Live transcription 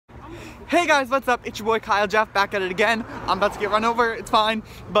Hey guys, what's up? It's your boy Kyle Jeff back at it again. I'm about to get run over, it's fine.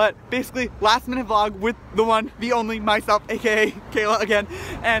 But basically, last minute vlog with the one, the only, myself, aka Kayla again.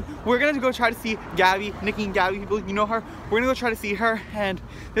 And we're gonna go try to see Gabi, Nikki and Gabi, people, you know her. We're gonna go try to see her, and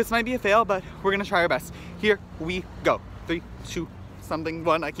this might be a fail, but we're gonna try our best. Here we go. 3, 2, something,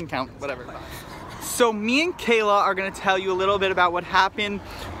 1, I can count, whatever. So me and Kayla are gonna tell you a little bit about what happened.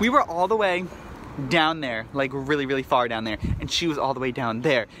 We were all the way down there, like really far down there, and she was all the way down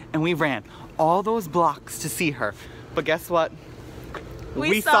there, and we ran all those blocks to see her. But guess what?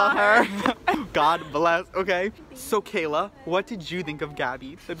 We saw her. God bless. Okay, so Kayla, what did you think of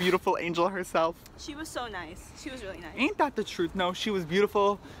Gabi, the beautiful angel herself? She was so nice. She was really nice. Ain't that the truth? No, she was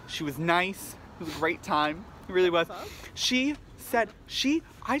beautiful, she was nice, it was a great time. It really was. She said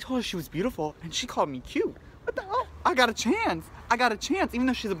I told her she was beautiful and she called me cute. What the hell? I got a chance. I got a chance. Even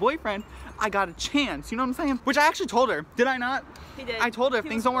though she's a boyfriend, I got a chance. You know what I'm saying? Which I actually told her. Did I not? He did. I told her if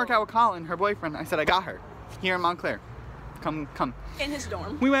things don't work out with Colin, her boyfriend, I said I got her. Here in Montclair. Come. In his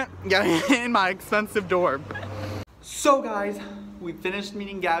dorm. We went, yeah, in my expensive dorm. So guys, we finished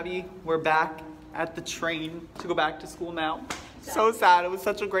meeting Gabi. We're back at the train to go back to school now. So sad. It was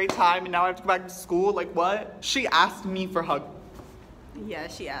such a great time and now I have to go back to school. Like what? She asked me for a hug. Yeah,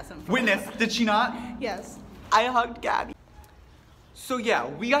 she asked him. Witness, did she not? Yes. I hugged Gabi. So yeah,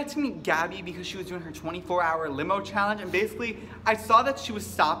 we got to meet Gabi because she was doing her 24-hour limo challenge, and basically I saw that she was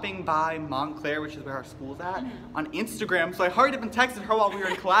stopping by Montclair, which is where our school's at, on Instagram. So I hurried up and texted her while we were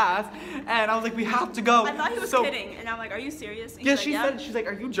in class, and I was like, we have to go. I thought he was kidding, and I'm like, are you serious? Yeah, she said, she's like,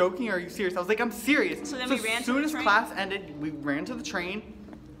 are you joking or are you serious? I was like, I'm serious. So then we ran as soon to the as train? class ended, we ran to the train.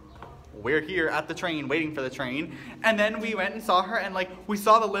 We're here at the train, waiting for the train. And then we went and saw her, and like, we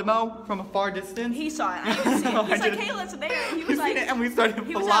saw the limo from a far distance. He saw it, I didn't see it. He's like, hey, it's there. He was like, and we started flying.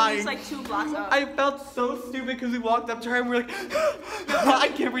 He was at least like 2 blocks up. I felt so stupid because we walked up to her and we were like, I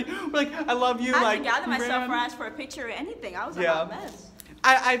can't breathe. We're like, I love you. I like, didn't gather myself or ask for a picture or anything. I was like, yeah. a mess.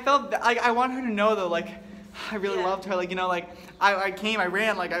 I felt that, like, I want her to know though, like, I really loved her. Like, you know, like, I came, I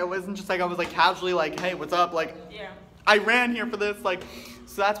ran. Like, I wasn't just like, I was like casually like, hey, what's up? Like, yeah. I ran here for this. Like,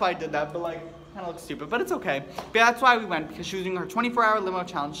 so that's why I did that. But like, kind of looks stupid, but it's okay. But yeah, that's why we went, because she was doing her 24-hour limo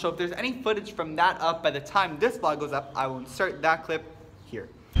challenge. So if there's any footage from that up by the time this vlog goes up, I will insert that clip here.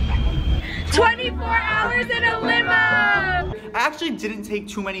 24 hours in a limo! I actually didn't take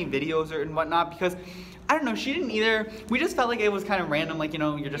too many videos and whatnot because, I don't know, she didn't either. We just felt like it was kind of random, like, you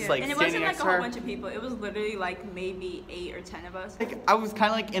know, you're just like and it standing wasn't like next a to her. whole bunch of people. It was literally like maybe 8 or 10 of us. Like, I was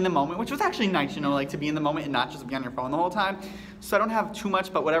kind of like in the moment, which was actually nice, you know, like to be in the moment and not just be on your phone the whole time. So I don't have too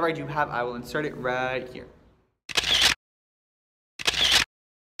much, but whatever I do have, I will insert it right here.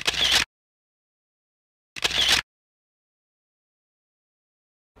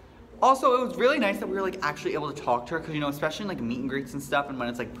 Also, it was really nice that we were like actually able to talk to her, because, you know, especially in like meet and greets and stuff, and when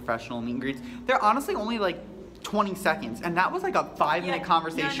it's like professional meet and greets, they're honestly only like 20 seconds, and that was like a 5-minute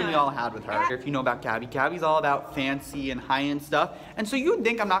conversation we all had with her. If you know about Gabi, Gabi's all about fancy and high-end stuff, and so you would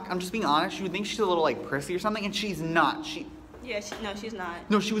think, I'm just being honest, you would think she's a little like prissy or something, and she's not. Yeah, no, she's not.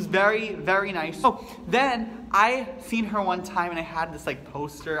 No, she was very nice. Oh, then I seen her one time, and I had this like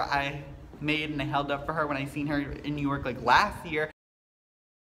poster I made and I held up for her when I seen her in New York like last year.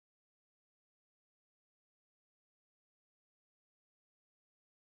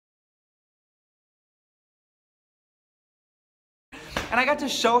 And I got to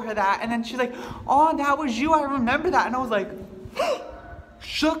show her that, and then she's like, oh, that was you, I remember that. And I was like,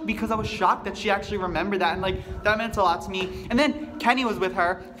 shook, because I was shocked that she actually remembered that, and like, that meant a lot to me. And then Kenny was with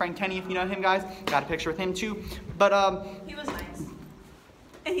her, friend Kenny, if you know him, guys. Got a picture with him too. But he was nice.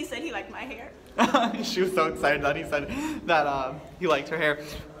 And he said he liked my hair. She was so excited that he said that he liked her hair.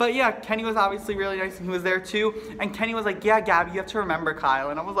 But yeah, Kenny was obviously really nice, and he was there too. And Kenny was like, yeah, Gabi, you have to remember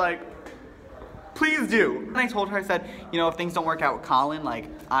Kyle. And I was like, please do. And I told her, I said, you know, if things don't work out with Colin, like,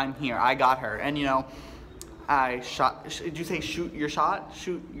 I'm here, I got her. And you know, I shot, did you say shoot your shot?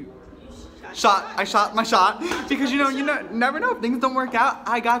 I shot my shot. Because you know, never know, if things don't work out,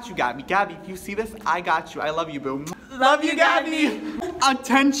 I got you, Gabi. Gabi, if you see this, I got you. I love you, boo. Love you, Gabi.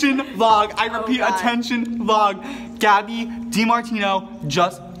 Attention vlog. I repeat, attention vlog. Gabi DiMartino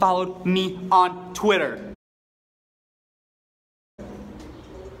just followed me on Twitter.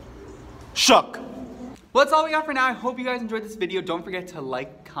 Shook. Well, that's all we got for now. I hope you guys enjoyed this video. Don't forget to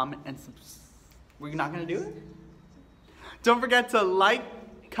like, comment, and subscribe. Were you not gonna do it? Don't forget to like,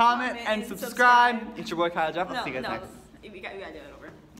 comment, and subscribe. It's your boy Kyle Jeff. I'll see you guys next. We gotta do it.